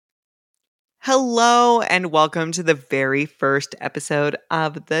Hello and welcome to the very first episode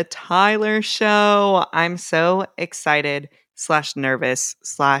of The Tyler Show. I'm so excited / nervous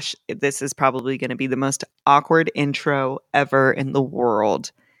 / this is probably going to be the most awkward intro ever in the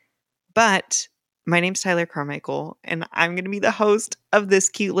world. But my name's Tyler Carmichael and I'm going to be the host of this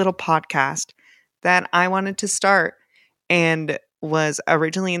cute little podcast that I wanted to start and was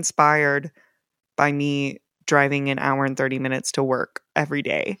originally inspired by me driving an hour and 30 minutes to work every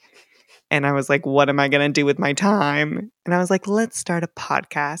day. And I was like, what am I going to do with my time? And I was like, let's start a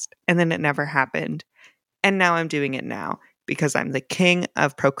podcast. And then it never happened. And now I'm doing it now because I'm the king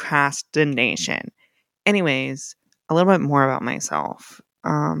of procrastination. Anyways, a little bit more about myself.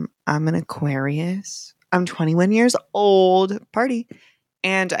 I'm an Aquarius. I'm 21 years old. Party.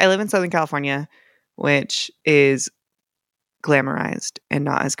 And I live in Southern California, which is glamorized and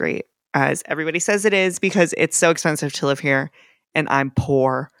not as great as everybody says it is because it's so expensive to live here. And I'm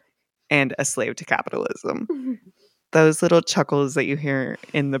poor and a slave to capitalism. Those little chuckles that you hear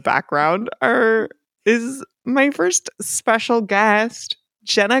in the background is my first special guest,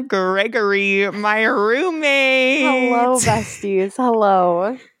 Jenna Gregory, my roommate. Hello, besties.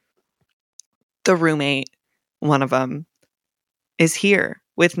 Hello. The roommate, one of them, is here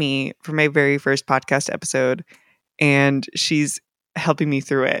with me for my very first podcast episode, and she's helping me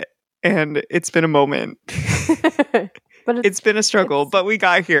through it. And it's been a moment. But it's been a struggle, but we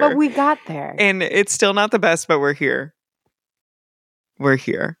got here. But we got there. And it's still not the best, but we're here. We're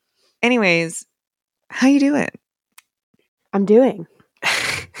here. Anyways, how you doing? I'm doing.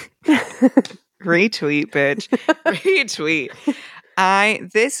 Retweet, bitch. Retweet.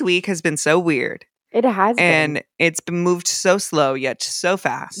 This week has been so weird. It has been. And it's been moved so slow, yet so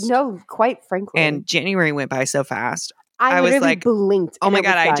fast. No, quite frankly. And January went by so fast. I was like, blinked. Oh my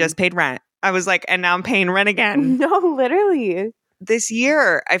God, I just paid rent. I was like, and now I'm paying rent again. No, literally. This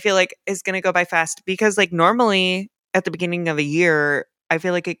year, I feel like is going to go by fast because like normally at the beginning of a year, I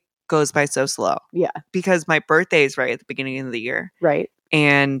feel like it goes by so slow. Yeah. Because my birthday is right at the beginning of the year. Right.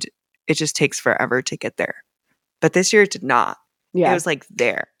 And it just takes forever to get there. But this year it did not. Yeah. It was like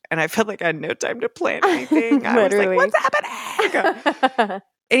there. And I felt like I had no time to plan anything. I was like, what's happening?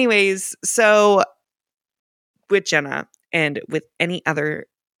 Anyways, so with Jenna and with any other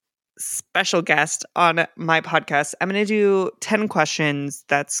special guest on my podcast, I'm going to do 10 questions.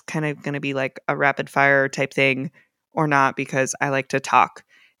 That's kind of going to be like a rapid fire type thing or not because I like to talk.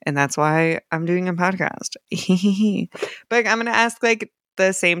 And that's why I'm doing a podcast. But I'm going to ask like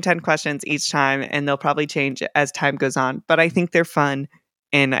the same 10 questions each time and they'll probably change as time goes on. But I think they're fun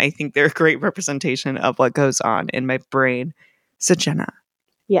and I think they're a great representation of what goes on in my brain. So Jenna.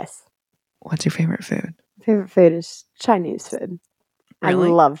 Yes. What's your favorite food? Favorite food is Chinese food. Really?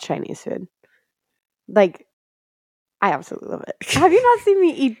 I love Chinese food. Like, I absolutely love it. Have you not seen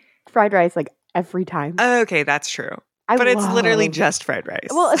me eat fried rice like every time? Okay, that's true. But it's literally just fried rice.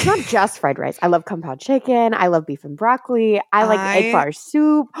 Well, it's not just fried rice. I love compound chicken. I love beef and broccoli. I like egg flour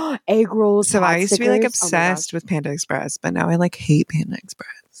soup, egg rolls. So I used to be like obsessed with Panda Express, but now I like hate Panda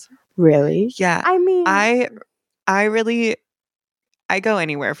Express. Really? Yeah. I mean, I go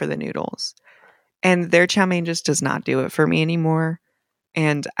anywhere for the noodles. And their chow mein just does not do it for me anymore.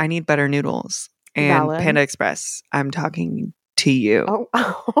 And I need better noodles. And Valid. Panda Express, I'm talking to you.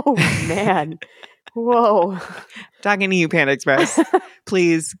 Oh man. Whoa. Talking to you, Panda Express.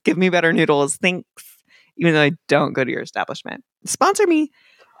 Please give me better noodles. Thanks. Even though I don't go to your establishment. Sponsor me.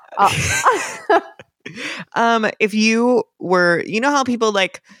 If you were, you know how people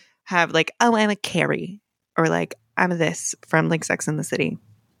like have like, oh, I'm a Carrie. Or like, I'm this from like Sex and the City.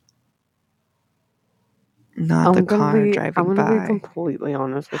 Not the car driving by. I'm going to be completely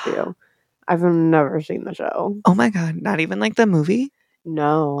honest with you. I've never seen the show. Oh my God. Not even like the movie?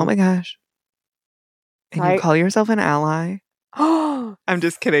 No. Oh my gosh. And you call yourself an ally? I'm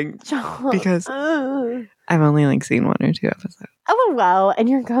just kidding. Because I've only like seen 1 or 2 episodes. LOL. And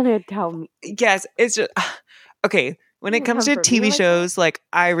you're going to tell me. Yes. It's just, okay. When it comes to TV shows, like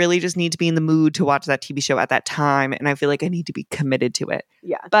I really just need to be in the mood to watch that TV show at that time. And I feel like I need to be committed to it.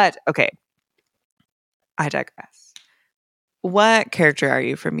 Yeah. But okay. I digress. What character are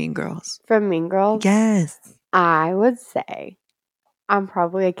you from Mean Girls? From Mean Girls? Yes. I would say I'm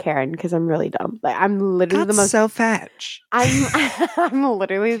probably a Karen because I'm really dumb. Like I'm literally That's the most so fetch. I'm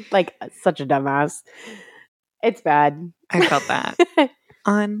literally like such a dumbass. It's bad. I felt that.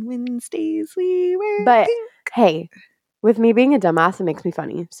 On Wednesdays we were But pink. Hey, with me being a dumbass, it makes me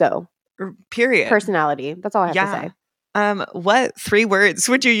funny. So period. Personality. That's all I have to say. What 3 words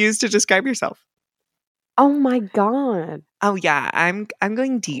would you use to describe yourself? Oh my God. Oh yeah, I'm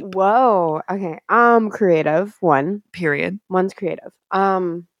going deep. Whoa. Okay. Creative. 1. Period. 1's creative.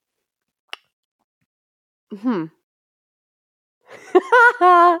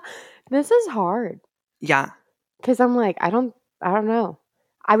 This is hard. Yeah. Because I'm like, I don't know.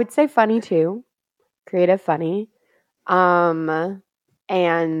 I would say funny too. Creative funny. And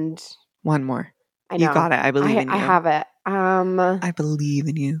One more. I know. You got it. I believe in you. I have it. I believe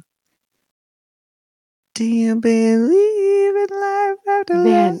in you. Do you believe in life after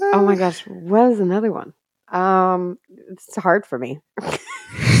Man, love? oh my gosh, what is another one? It's hard for me.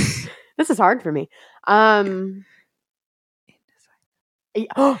 This is hard for me.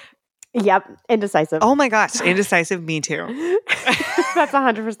 Yep, indecisive. Oh my gosh, indecisive. Me too. That's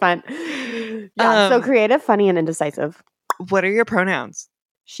 100%. Yeah, so creative, funny, and indecisive. What are your pronouns?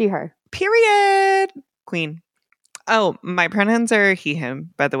 She, her. Period. Queen. Oh, my pronouns are he,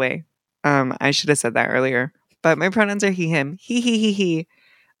 him, by the way. I should have said that earlier. But my pronouns are he, him. He.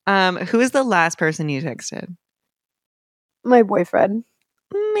 Who is the last person you texted? My boyfriend.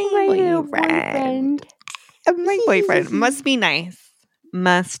 My boyfriend. My boyfriend. Must be nice.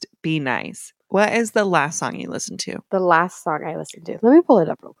 Must be nice. What is the last song you listened to? The last song I listened to. Let me pull it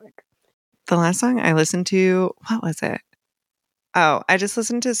up real quick. The last song I listened to, what was it? Oh, I just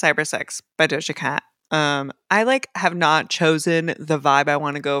listened to Cybersex by Doja Cat. I have not chosen the vibe I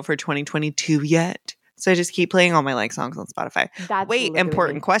want to go for 2022 yet. So I just keep playing all my songs on Spotify. Wait,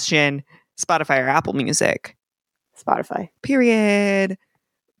 important question. Spotify or Apple Music? Spotify. Period.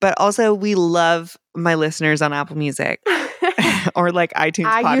 But also we love my listeners on Apple Music. Or iTunes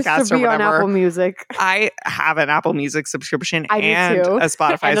I podcast used to be or whatever. On Apple Music. I have an Apple Music subscription I do and too. a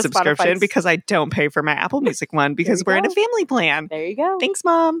Spotify And a subscription Spotify. because I don't pay for my Apple Music one because we're in a family plan. There you go. Thanks,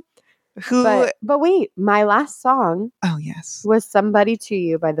 Mom. But wait, my last song was Somebody to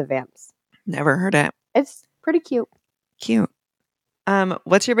You by the Vamps. Never heard it. It's pretty cute. Cute.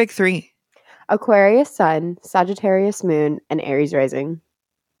 What's your big three? Aquarius Sun, Sagittarius Moon, and Aries Rising.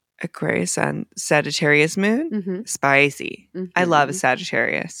 Aquarius Sun, Sagittarius Moon, Mm-hmm. Spicy. Mm-hmm. I love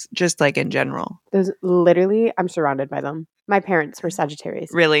Sagittarius, just in general. Those literally, I'm surrounded by them. My parents were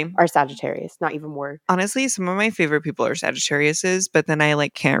Sagittarius. Really? Are Sagittarius, not even were. Honestly, some of my favorite people are Sagittariuses, but then I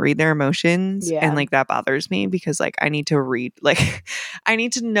can't read their emotions, and that bothers me because I need to read, I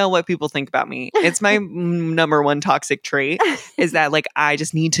need to know what people think about me. It's my number one toxic trait is that I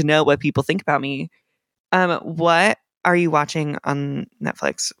just need to know what people think about me. What are you watching on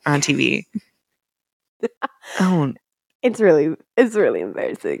Netflix or on TV? Oh, it's really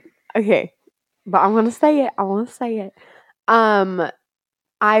embarrassing. Okay, but I want to say it. It's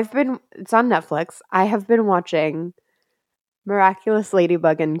on Netflix. I have been watching Miraculous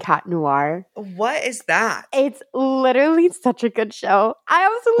Ladybug and Cat Noir. What is that? It's literally such a good show.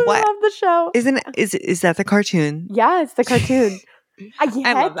 I absolutely love the show. Is that the cartoon? Yeah, it's the cartoon. I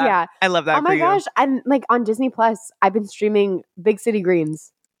love that. Yeah. I love that. Oh my gosh. I'm on Disney Plus. I've been streaming Big City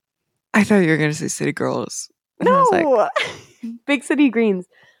Greens. I thought you were gonna say City Girls. And no. Big City Greens.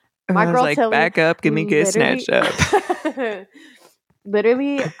 My girl Tilly, back up, give me get snatched up.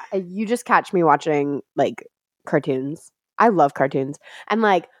 Literally, you just catch me watching cartoons. I love cartoons. And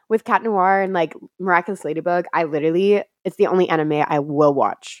with Cat Noir and Miraculous Ladybug, it's the only anime I will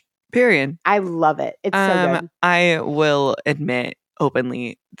watch. Period. I love it. It's so good. I will admit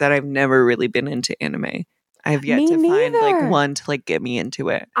openly that I've never really been into anime. I've yet to find one to get me into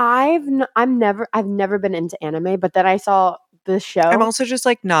it. I've never been into anime, but then I saw the show. I'm also just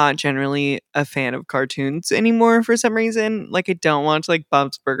not generally a fan of cartoons anymore for some reason. I don't watch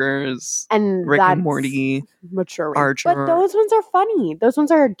Bob's Burgers and Rick and Morty, mature Archer. But those ones are funny. Those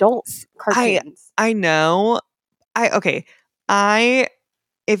ones are adult cartoons. I know. If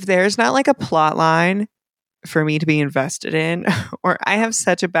there's not a plot line for me to be invested in, or I have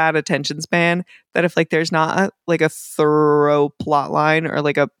such a bad attention span that if there's not a thorough plot line or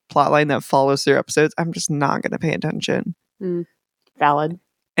a plot line that follows through episodes, I'm just not going to pay attention. Valid.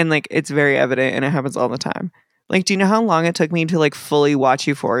 And it's very evident and it happens all the time. Do you know how long it took me to fully watch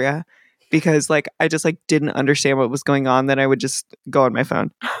Euphoria? Because I just didn't understand what was going on. Then I would just go on my phone,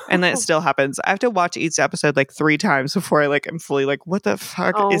 and that still happens. I have to watch each episode 3 times before I am fully what the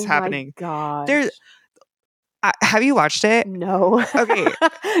fuck is happening? God. Have you watched it? No. Okay. So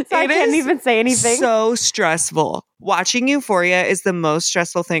I can't even say anything. So stressful. Watching Euphoria is the most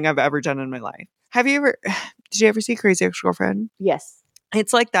stressful thing I've ever done in my life. Did you ever see Crazy Ex-Girlfriend? Yes.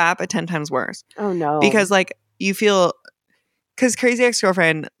 It's like that, but 10 times worse. Oh no. Because you feel, because Crazy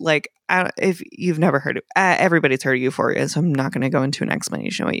Ex-Girlfriend, if you've never heard of, everybody's heard of Euphoria, so I'm not going to go into an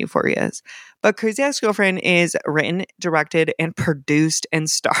explanation of what Euphoria is. But Crazy Ex-Girlfriend is written, directed, and produced and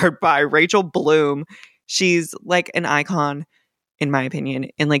starred by Rachel Bloom. She's an icon, in my opinion,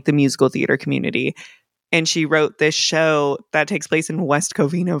 in the musical theater community. And she wrote this show that takes place in West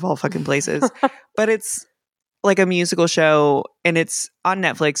Covina of all fucking places. But it's like a musical show, and it's on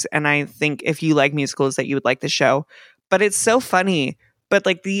Netflix, and I think if you like musicals that you would like the show. But it's so funny. But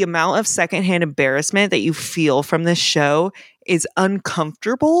like the amount of secondhand embarrassment that you feel from this show is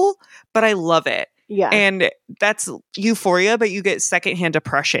uncomfortable, but I love it. Yeah. And that's euphoria, but you get secondhand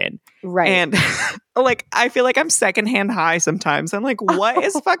depression. Right. And like I feel like I'm secondhand high sometimes. I'm like, what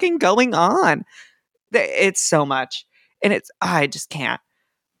is fucking going on? It's so much. And I just can't.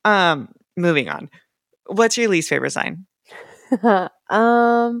 Moving on. What's your least favorite sign? It's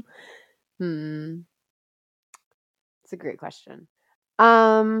a great question.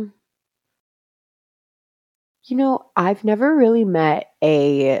 I've never really met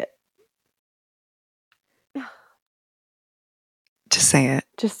a. Just say it.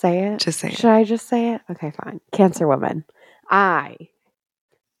 Just say it. Just say it. Should I just say it? Okay, fine. Cancer woman. I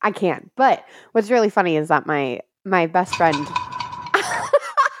can't. But what's really funny is that my best friend.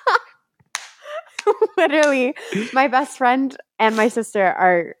 Literally, my best friend and my sister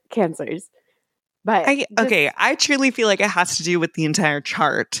are Cancers. But I truly feel like it has to do with the entire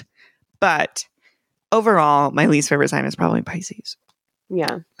chart. But overall, my least favorite sign is probably Pisces.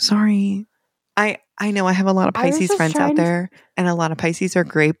 Yeah. Sorry. I know I have a lot of Pisces friends out there, and a lot of Pisces are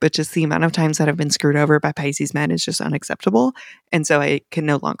great, but just the amount of times that I've been screwed over by Pisces men is just unacceptable. And so I can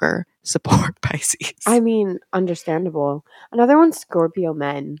no longer support Pisces. I mean, understandable. Another one's Scorpio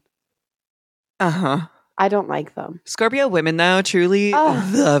men. Uh-huh. I don't like them. Scorpio women, though, truly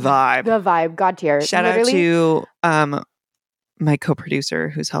the vibe. The vibe. God tier. Shout out to my co-producer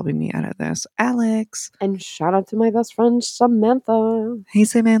who's helping me edit this, Alex. And shout out to my best friend, Samantha. Hey,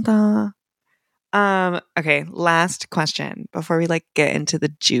 Samantha. Okay, last question before we get into the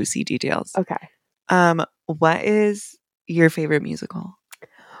juicy details. Okay. What is your favorite musical?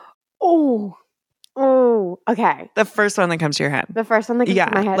 Oh, okay. The first one that comes to your head. The first one that comes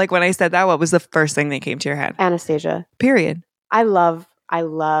to my head. Like when I said that, what was the first thing that came to your head? Anastasia. Period. I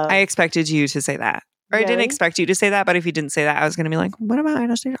expected you to say that. Or really? I didn't expect you to say that, but if you didn't say that, I was going to be like, what about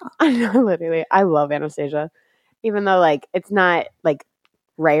Anastasia? I know, literally. I love Anastasia. Even though it's not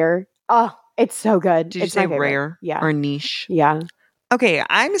rare. Oh, it's so good. Did you say rare? Yeah. Or niche? Yeah. Okay,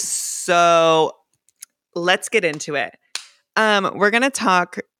 let's get into it. We're going to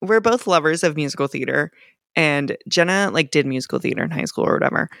talk, we're both lovers of musical theater, and Jenna did musical theater in high school or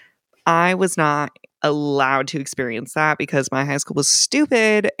whatever. I was not allowed to experience that because my high school was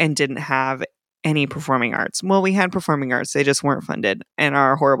stupid and didn't have any performing arts. Well, we had performing arts, they just weren't funded, and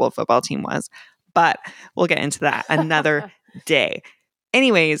our horrible football team was. But we'll get into that another day.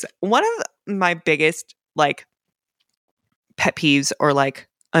 Anyways, one of my biggest pet peeves or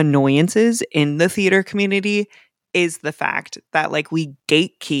annoyances in the theater community is the fact that we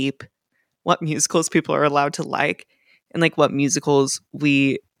gatekeep what musicals people are allowed to like and what musicals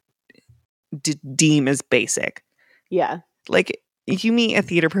we deem as basic. Yeah. You meet a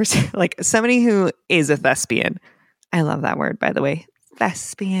theater person, somebody who is a thespian. I love that word, by the way.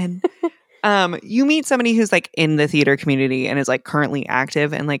 Thespian. You meet somebody who's in the theater community and is currently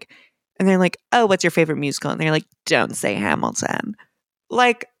active and they're like, oh, what's your favorite musical? And they're like, don't say Hamilton.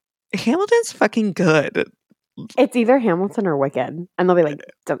 Hamilton's fucking good. It's either Hamilton or Wicked. And they'll be like,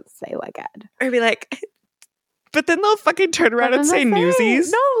 don't say Wicked. Or be like, but then they'll fucking turn around and say Newsies.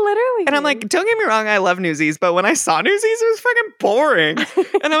 No, literally. And I'm like, don't get me wrong, I love Newsies. But when I saw Newsies, it was fucking boring.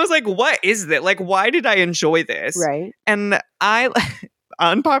 And I was like, what is that? Why did I enjoy this? Right. And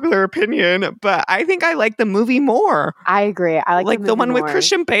unpopular opinion, but I think I like the movie more. I agree. I like the one more. With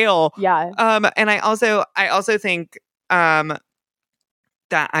Christian Bale. Yeah. And I also think that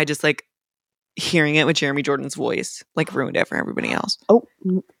I just hearing it with Jeremy Jordan's voice ruined it for everybody else. Oh,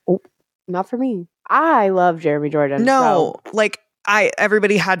 not for me. I love Jeremy Jordan. No,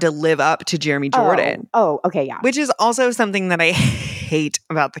 everybody had to live up to Jeremy Jordan. Oh, okay, yeah. Which is also something that I hate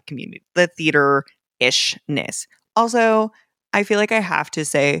about the community, the theater-ishness. Also, I feel like I have to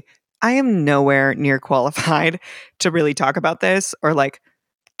say I am nowhere near qualified to really talk about this or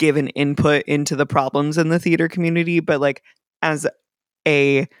give an input into the problems in the theater community. But as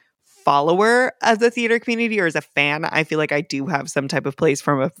a follower of the theater community or as a fan, I feel like I do have some type of place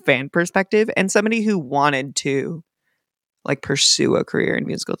from a fan perspective and somebody who wanted to pursue a career in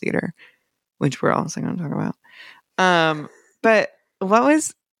musical theater, which we're also going to talk about. But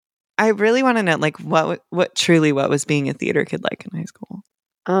I really want to know what was being a theater kid like in high school?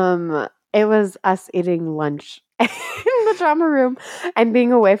 It was us eating lunch in the drama room and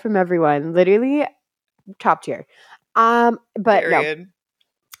being away from everyone. Literally top tier. But period. No.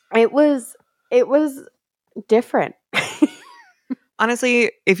 It was different.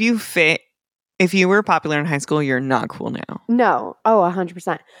 Honestly, if you fit If you were popular in high school, you're not cool now. No. Oh,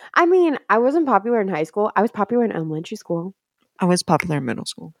 100%. I mean, I wasn't popular in high school. I was popular in elementary school. I was popular in middle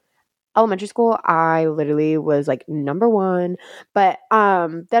school. Elementary school, I literally was like number one. But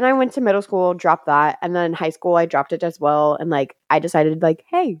then I went to middle school, dropped that. And then high school, I dropped it as well. And like, I decided like,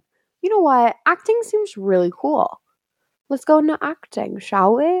 hey, you know what? Acting seems really cool. Let's go into acting,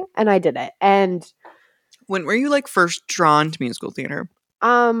 shall we? And I did it. And when were you like first drawn to musical theater?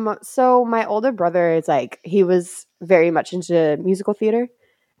 So my older brother is like, he was very much into musical theater.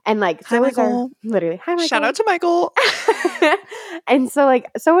 And like, so was our, literally, hi Michael. Shout out to Michael. And so like,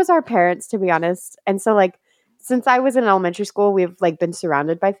 so was our parents, to be honest. And so like, since I was in elementary school, we've like been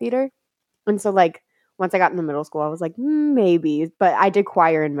surrounded by theater. And so like, once I got into middle school, I was like, maybe. But I did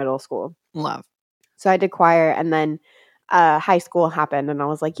choir in middle school. Love. So I did choir, and then high school happened, and I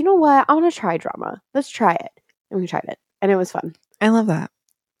was like, you know what? I want to try drama. Let's try it. And we tried it, and it was fun. I love that.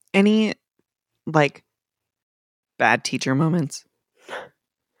 Any like bad teacher moments?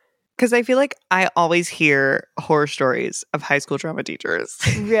 Because I feel like I always hear horror stories of high school drama teachers.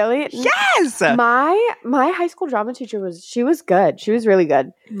 Really? Yes. My high school drama teacher was good. She was really good.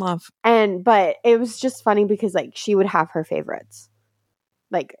 Love. But it was just funny because like she would have her favorites.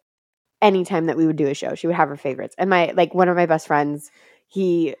 Like anytime that we would do a show, she would have her favorites. And one of my best friends,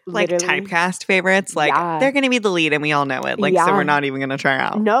 he like typecast favorites. Like they're going to be the lead and we all know it. Like, so we're not even going to try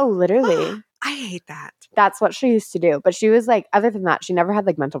out. No, literally. I hate that. That's what she used to do. But she was like, other than that, she never had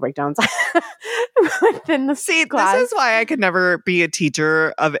like mental breakdowns within the class. This is why I could never be a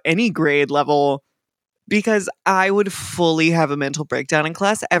teacher of any grade level, because I would fully have a mental breakdown in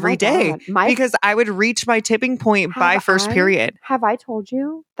class every day. Because I would reach my tipping point by first period. Have I told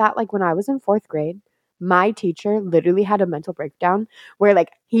you that like when I was in 4th grade, my teacher literally had a mental breakdown where like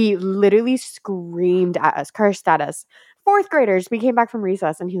he literally screamed at us, cursed at us. 4th graders, we came back from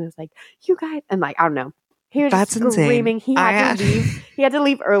recess and he was like, you guys, and like, I don't know. He was just screaming. Insane. He had to leave. He had to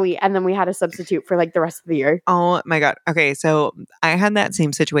leave early, and then we had a substitute for like the rest of the year. Oh my God. Okay, so I had that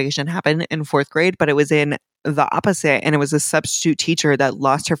same situation happen in 4th grade, but it was in the opposite, and it was a substitute teacher that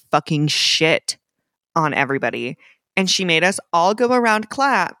lost her fucking shit on everybody. And she made us all go around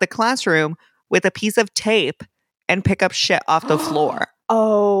the classroom with a piece of tape and pick up shit off the floor.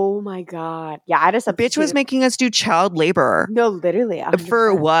 Oh my God. Yeah, I just bitch was making us do child labor. No, literally. 100%.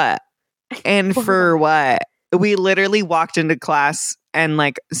 For what? And for what? We literally walked into class and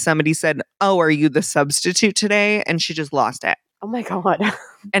like somebody said, "Oh, are you the substitute today?" And she just lost it. Oh my God.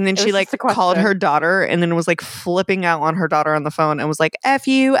 And then she like called her daughter and then was like flipping out on her daughter on the phone and was like, "F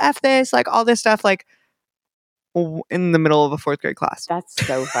you, F this," like all this stuff, like in the middle of a 4th grade class. That's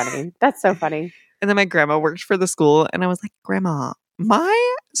so funny. That's so funny. And then my grandma worked for the school and I was like, "Grandma,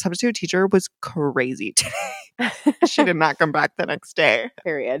 my substitute teacher was crazy today." She did not come back the next day.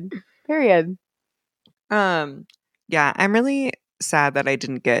 Period. Yeah, I'm really sad that I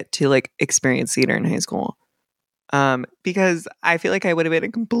didn't get to like experience theater in high school. Because I feel like I would have been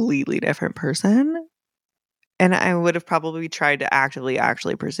a completely different person. And I would have probably tried to actually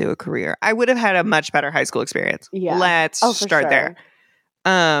pursue a career. I would have had a much better high school experience. Yeah. Let's start there.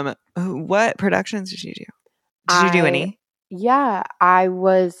 What productions did you do? Did you do any? Yeah, I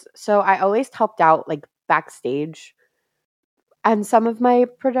always helped out like backstage and some of my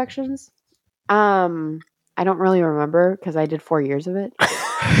productions. I don't really remember because I did 4 years of it.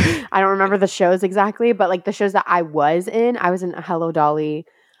 I don't remember the shows exactly, but like the shows that I was in Hello Dolly.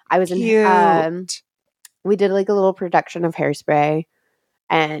 I was in we did like a little production of Hairspray,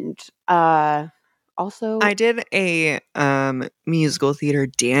 and also I did a musical theater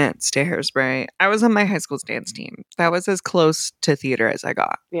dance to Hairspray. I was on my high school's dance team. That was as close to theater as I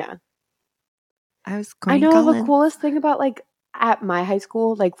got. Yeah. I know the coolest thing about like at my high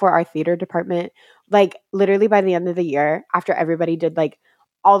school, like for our theater department, like literally by the end of the year, after everybody did like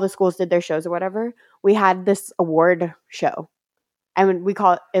all the schools did their shows or whatever, we had this award show. And we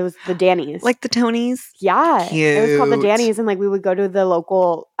call it was the Dannies. Like the Tonys? Yeah. Cute. It was called the Dannies, and like we would go to the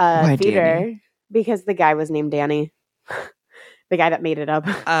local theater Danny? Because the guy was named Danny. The guy that made it up.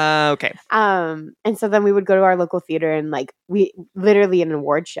 Okay. And so then we would go to our local theater and like we literally an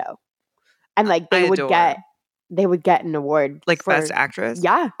award show. And like they would get an award. Like for best actress?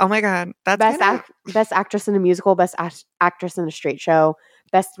 Yeah. Oh my God. That's best actress in a musical, best actress in a straight show,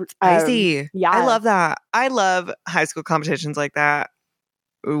 best crazy. Yeah. I love that. I love high school competitions like that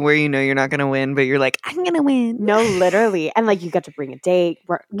where you know you're not gonna win, but you're like, I'm gonna win. No, literally. And like you got to bring a date.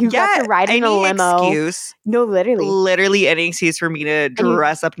 You got to ride in a limo. Excuse. No, literally. Literally any excuse for me to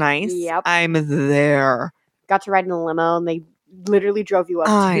dress up nice. Yep. I'm there. Got to ride in a limo and they literally drove you up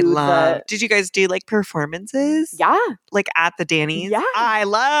I to love. the. Did you guys do like performances? Yeah. Like at the Danny's? Yeah. I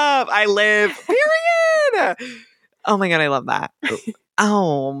live, period. Oh my God, I love that.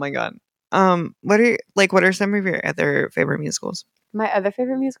 Oh my God. What are some of your other favorite musicals? My other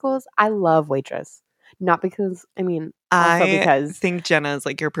favorite musicals, I love Waitress. Not because, also I because. think Jenna is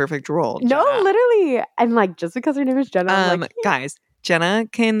like your perfect role. No, Jenna. literally. And like, just because her name is Jenna, I'm like, Guys, Jenna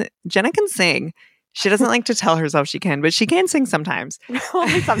can sing. She doesn't like to tell herself she can, but she can sing sometimes.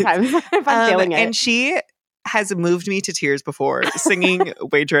 only sometimes if I'm feeling it. And she has moved me to tears before singing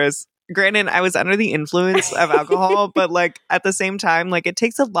Waitress. Granted, I was under the influence of alcohol, but like at the same time, like it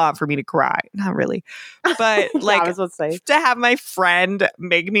takes a lot for me to cry. Not really, but like I was about to say. to have my friend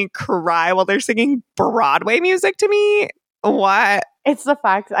make me cry while they're singing Broadway music to me. What? It's the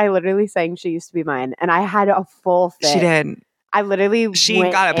fact I literally sang She Used to Be Mine, and I had a full fit. She did. I literally She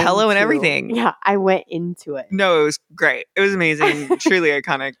got a pillow and everything. Yeah, I went into it. No, it was great. It was amazing. Truly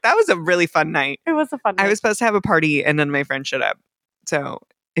iconic. That was a really fun night. It was a fun night. I was supposed to have a party and none of my friends showed up. So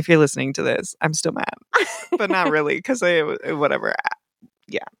if you're listening to this, I'm still mad. But not really, because whatever.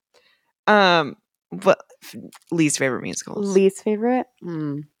 Yeah. What least favorite musicals? Least favorite?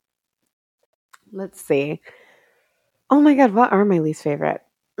 Let's see. Oh my God, what are my least favorite?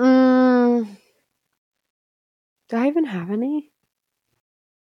 Do I even have any?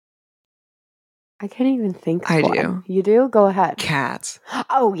 I can't even think. I one. do. You do? Go ahead. Cats.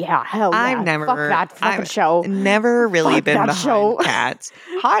 Oh yeah, hell yeah. Fuck that fucking show. Never really Fuck been that behind show. Cats.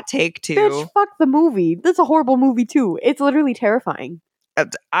 Hot take too. Bitch, fuck the movie. That's a horrible movie too. It's literally terrifying.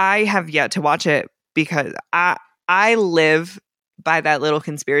 I have yet to watch it because I live by that little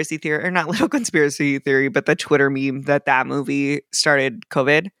conspiracy theory, or not little conspiracy theory, but the Twitter meme that movie started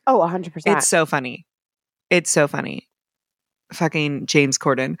COVID. Oh, 100%. It's so funny. It's so funny. Fucking James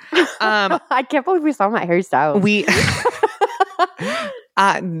Corden. I can't believe we saw him at Harry Styles. We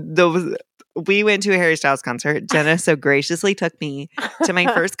we went to a Harry Styles concert. Jenna so graciously took me to my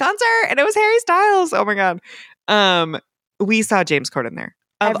first concert, and it was Harry Styles. Oh my God. We saw James Corden there.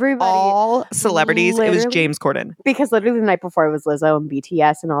 Of all celebrities, it was James Corden. Because literally the night before it was Lizzo and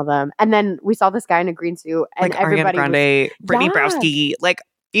BTS and all them. And then we saw this guy in a green suit and like everybody Ariana Grande, Brittany Browski, like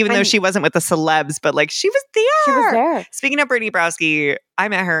even though she wasn't with the celebs, but like she was there. She was there. Speaking of Brittany Browski, I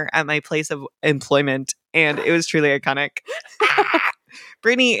met her at my place of employment and it was truly iconic.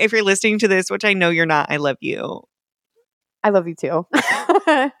 Brittany, if you're listening to this, which I know you're not, I love you. I love you too.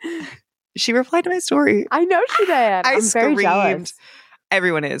 She replied to my story. I know she did. I'm very jealous.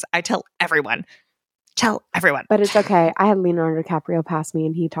 Everyone is. I tell everyone. Tell everyone. But it's okay. I had Leonardo DiCaprio pass me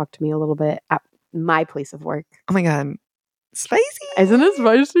and he talked to me a little bit at my place of work. Oh my God. Spicy. Isn't it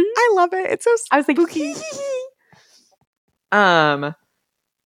spicy? I love it. It's so spooky. I was like,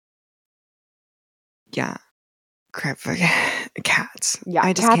 yeah. Crap. Cats. Yeah,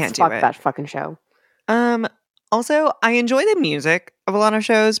 I just Cats, can't do fuck it. that fucking show. Also, I enjoy the music of a lot of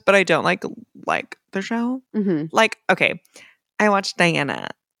shows, but I don't like the show. Mm-hmm. Like, okay, I watched Diana,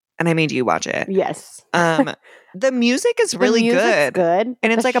 and I made you watch it. Yes. The music is really good, and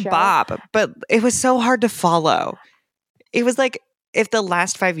it's like a bop, but it was so hard to follow. It was like if the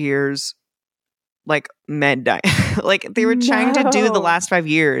last 5 years, like meant like they were trying to do the last 5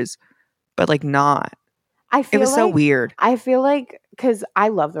 years, but like not. It was so weird. I feel like because I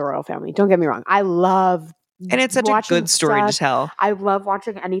love the royal family. Don't get me wrong. I love. And it's such a good story to tell. I love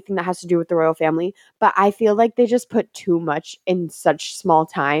watching anything that has to do with the royal family, but I feel like they just put too much in such small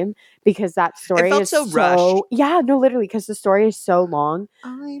time because that story is so rushed. Yeah, no, literally, because the story is so long.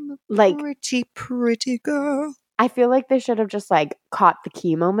 I'm a pretty girl. I feel like they should have just like caught the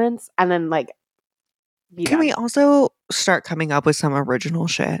key moments and then like. Can we also start coming up with some original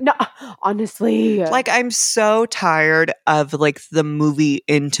shit? No, honestly. Like, I'm so tired of like the movie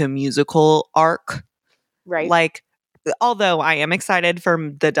into musical arc. Right. Like, although I am excited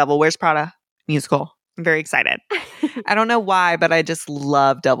for the Devil Wears Prada musical. I'm very excited. I don't know why, but I just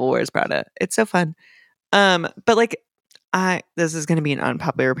love Devil Wears Prada. It's so fun. But like, this is going to be an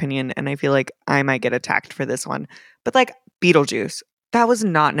unpopular opinion, and I feel like I might get attacked for this one. But like, Beetlejuice. That was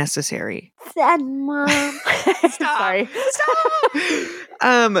not necessary. Sad mom. Stop. Sorry.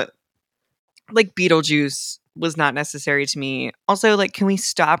 Stop. Like Beetlejuice was not necessary to me. Also, like, can we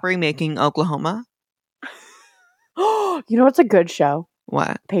stop remaking Oklahoma? You know what's a good show?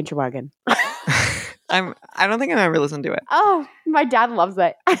 What? Paint Your Wagon. I don't think I've ever listened to it. Oh, my dad loves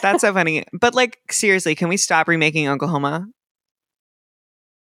it. That's so funny. But like, seriously, can we stop remaking Oklahoma?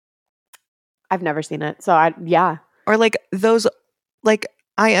 I've never seen it. So yeah. Or like those, like,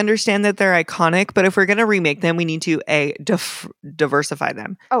 I understand that they're iconic, but if we're going to remake them, we need to diversify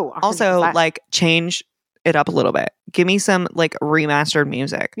them. Oh, 100%. Also, like, change it up a little bit. give me some like remastered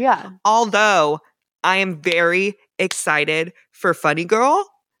music. Yeah. Although I am very excited for Funny Girl,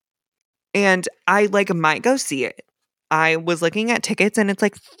 and I like might go see it. I was looking at tickets and it's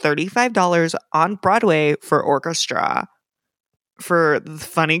like $35 on Broadway for orchestra for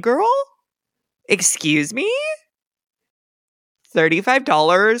Funny Girl. Excuse me?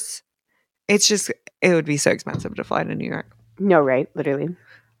 $35? It's just, it would be so expensive to fly to New York. No, right? Literally.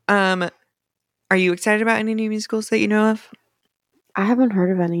 Are you excited about any new musicals that you know of? I haven't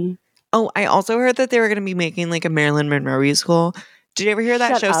heard of any. Oh, I also heard that they were going to be making like a Marilyn Monroe musical. Did you ever hear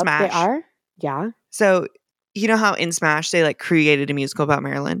that Shut show up. Smash? They are? Yeah. So, you know how in Smash they like created a musical about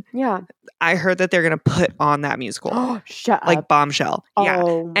Marilyn? Yeah. I heard that they're going to put on that musical. Shut Like up. Bombshell. Yeah.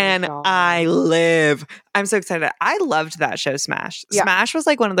 Oh my And God. I'm so excited. I loved that show Smash. Yeah. Smash was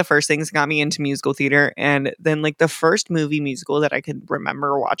like one of the first things that got me into musical theater. And then like the first movie musical that I could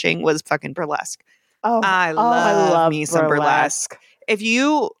remember watching was fucking Burlesque. I love me some Burlesque. If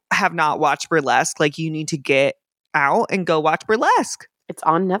you have not watched Burlesque, like you need to get out and go watch Burlesque. It's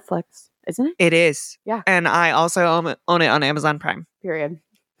on Netflix, isn't it? It is. Yeah. And I also own it on Amazon Prime. Period.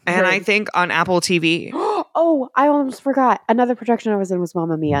 And I think on Apple TV. Oh, I almost forgot. Another production I was in was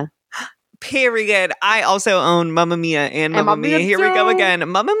Mamma Mia. Period. I also own Mamma Mia and Mamma Mia. Here we go again.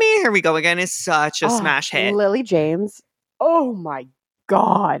 Mamma Mia, Here We Go Again is such a smash hit. Lily James. Oh my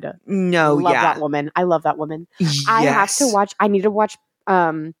God. No, love yeah. that woman. I love that woman. Yes. I have to watch. I need to watch.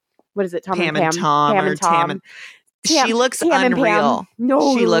 What is it? Tom Pam and Pam. and Tom. Pam Or and Tom. Tam. She looks Tam and unreal. Pam.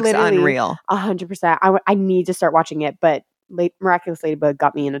 No, she looks literally, unreal. 100%. I need to start watching it, but Miraculous Ladybug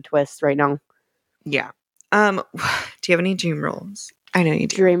got me in a twist right now. Yeah. Do you have any dream roles? I know you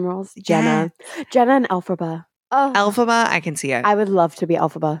do. Dream roles. Jenna. Yeah. Jenna and Elphaba. Oh, Elphaba, I can see it. I would love to be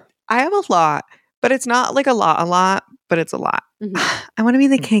Elphaba. I have a lot, but it's not like a lot, but it's a lot. Mm-hmm. I want to be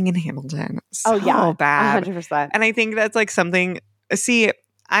the king in Hamilton. So bad. 100%. And I think that's like something, see,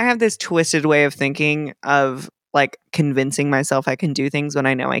 I have this twisted way of thinking of like convincing myself I can do things when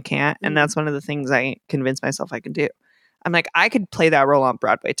I know I can't. And that's one of the things I convince myself I can do. I'm like, I could play that role on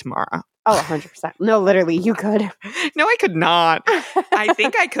Broadway tomorrow. Oh, 100%. No, literally, you could. No, I could not. I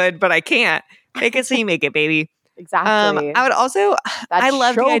think I could, but I can't. Make it so you make it, baby. Exactly. I would also, I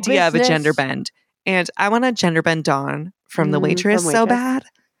love the idea of a business. gender bend. And I want to gender bend Dawn from The Waitress so bad.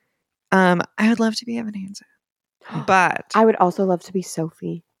 I would love to be Evan Hansen. But I would also love to be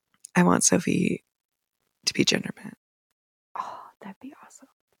Sophie. I want Sophie to be gender bent. Oh, that'd be awesome.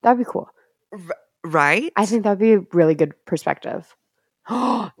 That'd be cool. Right? I think that'd be a really good perspective.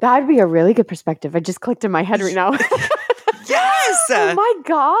 Oh, that'd be a really good perspective. It just clicked in my head right now. Yes! Oh my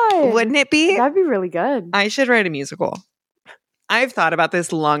God. Wouldn't it be? That'd be really good. I should write a musical. I've thought about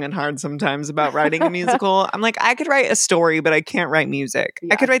this long and hard sometimes about writing a musical. I'm like, I could write a story, but I can't write music.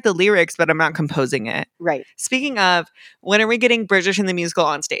 Yeah. I could write the lyrics, but I'm not composing it. Right. Speaking of, when are we getting Bridgerton the musical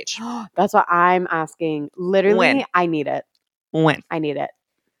on stage? That's what I'm asking. Literally, When? I need it. When? I need it.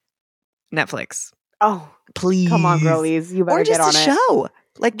 Netflix. Oh, Please. come on, girlies. You better or just get on a it. show.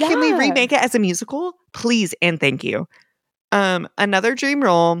 Like, can we Yeah. remake it as a musical? Please and thank you. Another dream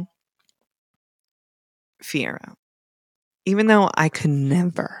role, Fiyero. Even though I could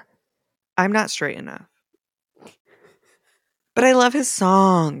never. I'm not straight enough. But I love his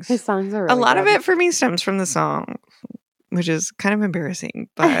songs. His songs are really a lot good. of it for me stems from the song, which is kind of embarrassing.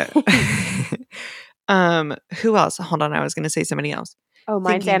 But who else? Hold on, I was going to say somebody else. Oh,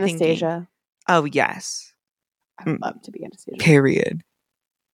 mine's Thinking. Anastasia. Oh, yes. I would love to be Anastasia. Period.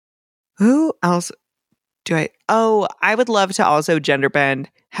 Who else do I? Oh, I would love to also gender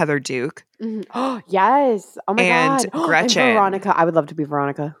bend Heather Duke. Mm-hmm. Oh, yes. Oh my And God. Gretchen. And Veronica. I would love to be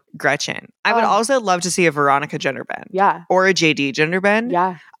Veronica. Gretchen. I would also love to see a Veronica gender bend. Yeah. Or a JD gender bend.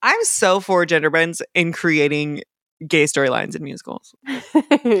 Yeah. I'm so for gender bends in creating gay storylines in musicals.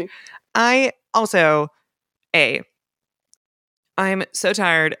 I also, I'm so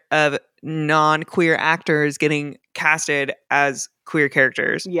tired of non-queer actors getting casted as queer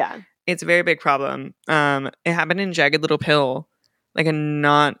characters. Yeah. It's a very big problem. It happened in Jagged Little Pill.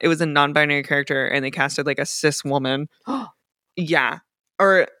 It was a non-binary character and they casted like a cis woman. Yeah.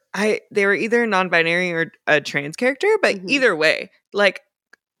 Or they were either non-binary or a trans character, but either way, like,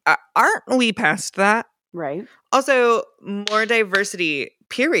 aren't we past that? Right. Also, more diversity,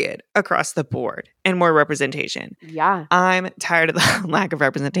 period, across the board and more representation. Yeah. I'm tired of the lack of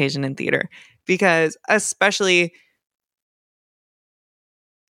representation in theater because especially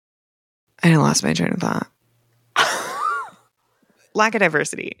I lost my train of thought. Lack of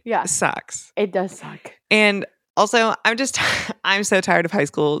diversity. Yeah. Sucks. It does suck. And also, I'm so tired of high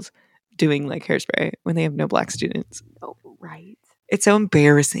schools doing like Hairspray when they have no black students. Oh, right. It's so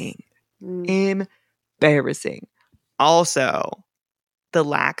embarrassing. Embarrassing. also the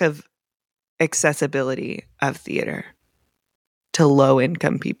lack of accessibility of theater to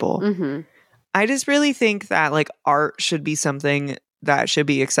low-income people. Mm-hmm. I just really think that like art should be something that should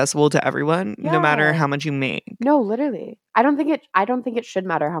be accessible to everyone, no matter Yeah. how much you make. No, literally. I don't think it should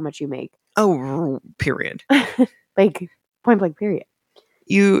matter how much you make. Oh, period. Like, point blank, period.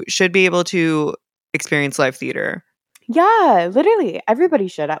 You should be able to experience live theater. Yeah, literally. Everybody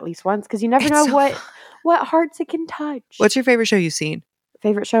should at least once, because you never It's know so what hearts it can touch. What's your favorite show you've seen?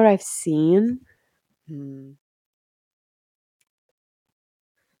 favorite show I've seen?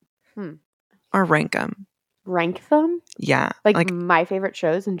 Or rank them. Rank them? Yeah. Like my favorite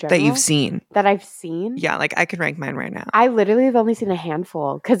shows in general? That you've seen. That I've seen? Yeah, like I can rank mine right now. I literally have only seen a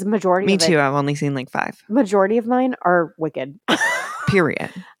handful, because Me too. I've only seen like 5. Majority of mine are Wicked.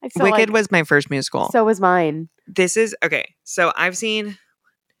 Period. So, Wicked was my first musical. So was mine. This is okay. So I've seen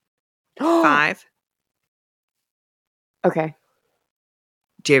 5. Okay.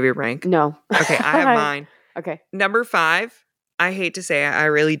 Do you have your rank? No. Okay, I have mine. Okay. Number 5. I hate to say it, I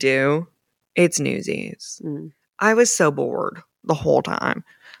really do. It's Newsies. I was so bored the whole time.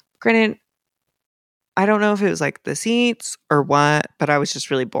 Granted, I don't know if it was like the seats or what, but I was just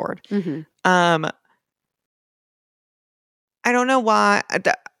really bored. Mm-hmm. I don't know why.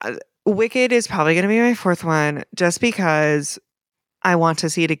 Wicked is probably going to be my 4th one, just because I want to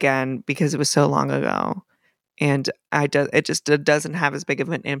see it again because it was so long ago, and it just doesn't have as big of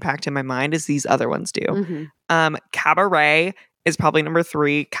an impact in my mind as these other ones do. Mm-hmm. Cabaret is probably number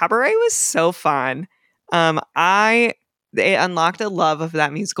 3. Cabaret was so fun. It unlocked a love of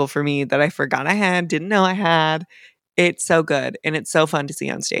that musical for me that I forgot I had, didn't know I had. It's so good, and it's so fun to see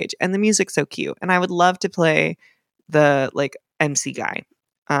on stage, and the music's so cute, and I would love to play the like MC guy.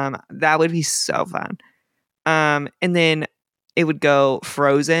 That would be so fun. And then it would go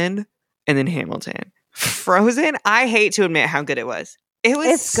Frozen and then Hamilton. Frozen, I hate to admit how good it was. It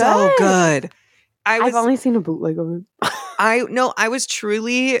was so good. I've only seen a bootleg of it. I was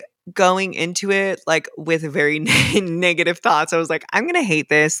truly going into it like with very negative thoughts. I was like, I'm gonna hate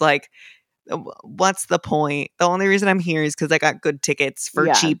this. Like, what's the point? The only reason I'm here is because I got good tickets for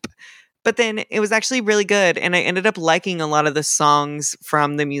cheap. But then it was actually really good, and I ended up liking a lot of the songs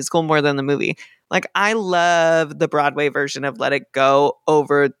from the musical more than the movie. Like, I love the Broadway version of Let It Go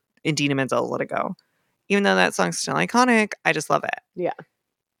over Idina Menzel's Let It Go. Even though that song's still iconic, I just love it. Yeah.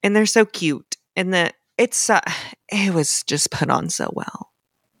 And they're so cute. And it was just put on so well.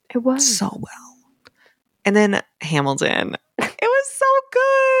 It was. So well. And then Hamilton. It was so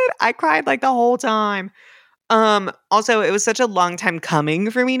good. I cried like the whole time. Also, it was such a long time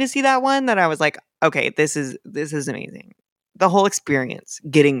coming for me to see that one that I was like, okay, this is amazing. The whole experience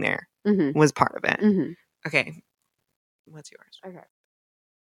getting there was part of it. Mm-hmm. Okay. What's yours? Okay.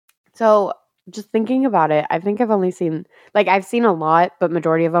 So just thinking about it, I think I've seen a lot, but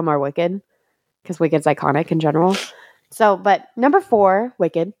majority of them are Wicked, because Wicked's iconic in general. So, but number 4,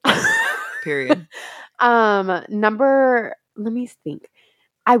 Wicked. Period. Let me think.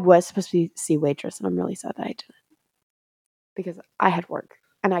 I was supposed to see Waitress, and I'm really sad that I didn't, because I had work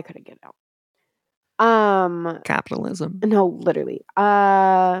and I couldn't get out. Capitalism. No, literally.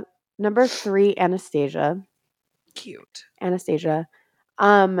 Number 3, Anastasia. Cute. Anastasia.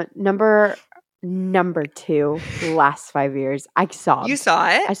 Number 2, Last 5 Years. I sobbed. You saw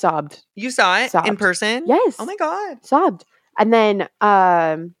it? I sobbed. You saw it in person? Yes. Oh my God. Sobbed. And then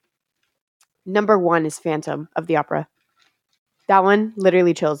number 1 is Phantom of the Opera. That one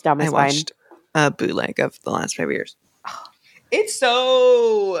literally chills down my spine. I watched a bootleg of the Last 5 Years. It's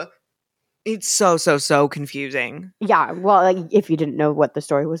so confusing. Yeah. Well, like, if you didn't know what the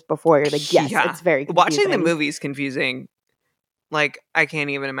story was before, you're like, yes, it's very confusing. Watching the movie's confusing. Like, I can't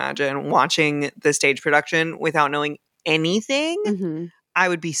even imagine watching the stage production without knowing anything. Mm-hmm. I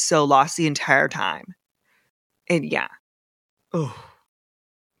would be so lost the entire time. And yeah. Oh.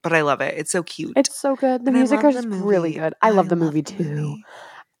 But I love it. It's so cute. It's so good. The music is really good. I love the movie too.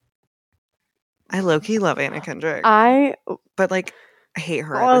 I low-key love Anna Kendrick. But like, I hate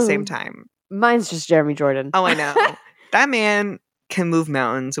her at the same time. Mine's just Jeremy Jordan. Oh, I know. That man can move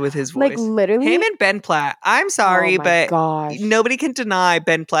mountains with his voice. Like, literally. Him and Ben Platt. I'm sorry, but nobody can deny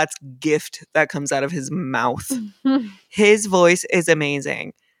Ben Platt's gift that comes out of his mouth. His voice is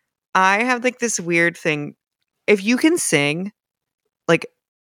amazing. I have like this weird thing. If you can sing, like,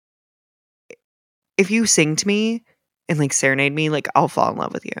 if you sing to me and like serenade me, like, I'll fall in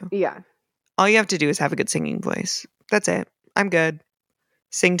love with you. Yeah. All you have to do is have a good singing voice. That's it. I'm good.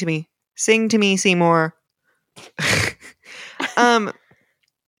 Sing to me. Sing to me, Seymour. It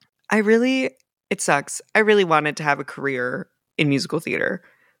sucks. I really wanted to have a career in musical theater.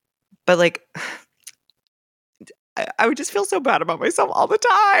 But like, I would just feel so bad about myself all the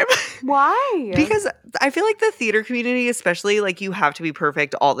time. Why? Because I feel like the theater community, especially, like, you have to be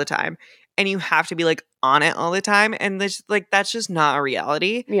perfect all the time. And you have to be, like, on it all the time. And this, like, that's just not a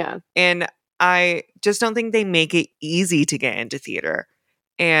reality. Yeah. And I just don't think they make it easy to get into theater.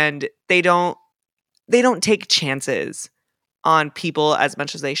 And they don't take chances on people as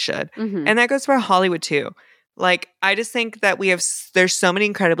much as they should. Mhm. And that goes for Hollywood too. Like, I just think that there's so many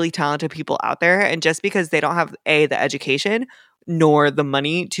incredibly talented people out there, and just because they don't have the education nor the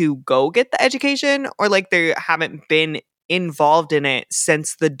money to go get the education, or like they haven't been involved in it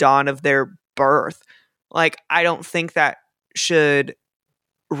since the dawn of their birth, like, I don't think that should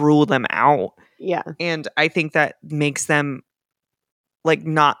rule them out. Yeah. And I think that makes them like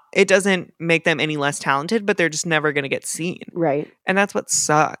it doesn't make them any less talented, but they're just never going to get seen. Right. And that's what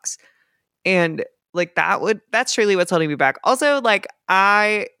sucks. And like that's truly what's holding me back. Also, like,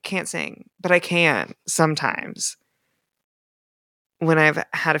 I can't sing, but I can sometimes when I've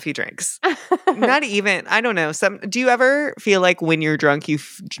had a few drinks. Not even, I don't know. Do you ever feel like when you're drunk, you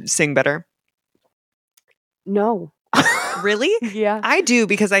sing better? No. Really? Yeah. I do,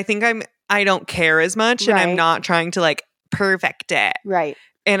 because I think I don't care as much, and I'm not trying to like perfect it. Right.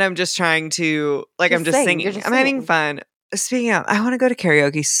 And I'm just trying to like, I'm just singing. I'm having fun. Speaking of, I want to go to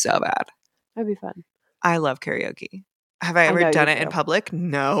karaoke so bad. That'd be fun. I love karaoke. Have I ever done it in public?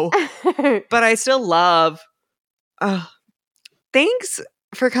 No. But I still love. Thanks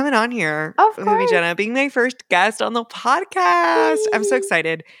for coming on here with me, Jenna, being my first guest on the podcast. I'm so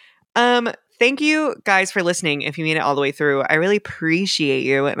excited. Thank you guys for listening. If you made it all the way through, I really appreciate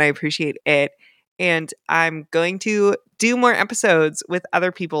you, and I appreciate it. And I'm going to do more episodes with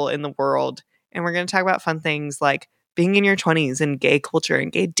other people in the world, and we're going to talk about fun things like being in your 20s and gay culture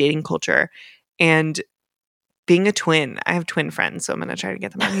and gay dating culture and being a twin. I have twin friends, so I'm going to try to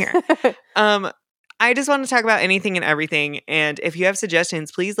get them on here. I just want to talk about anything and everything. And if you have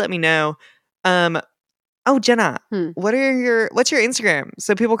suggestions, please let me know. Oh, Jenna, what's your Instagram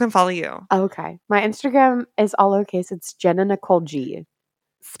so people can follow you? Okay. My Instagram is all lowercase. It's Jenna Nicole G.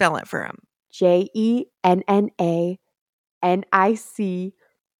 Spell it for him. JennaNicOLEG.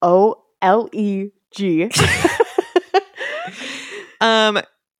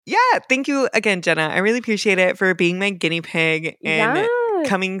 Yeah, thank you again, Jenna. I really appreciate it for being my guinea pig and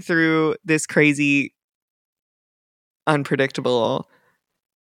coming through this crazy, unpredictable,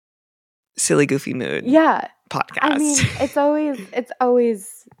 silly, goofy mood. Yeah. Podcast. I mean, it's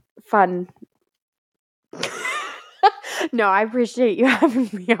always fun. No, I appreciate you having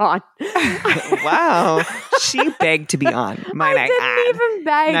me on. Wow. She begged to be on, might I add. Didn't even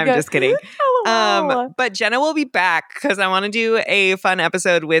beg. No, I'm just kidding. LOL. But Jenna will be back because I want to do a fun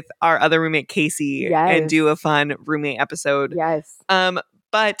episode with our other roommate, Casey, and do a fun roommate episode. Yes.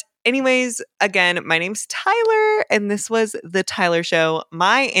 But anyways, again, my name's Tyler, and this was The Tyler Show.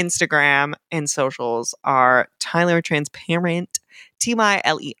 My Instagram and socials are Tyler Transparent,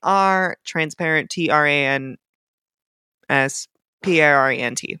 TYLER, Transparent, TRANSPARENT.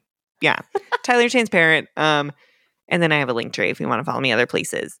 Yeah, Tyler Transparent. And then I have a link tree if you want to follow me other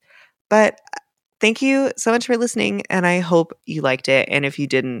places. But thank you so much for listening, and I hope you liked it. And if you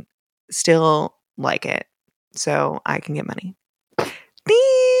didn't, still like it, so I can get money.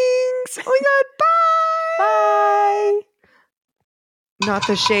 Thanks. Oh my God. Bye. Bye. Not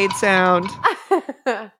the shade sound.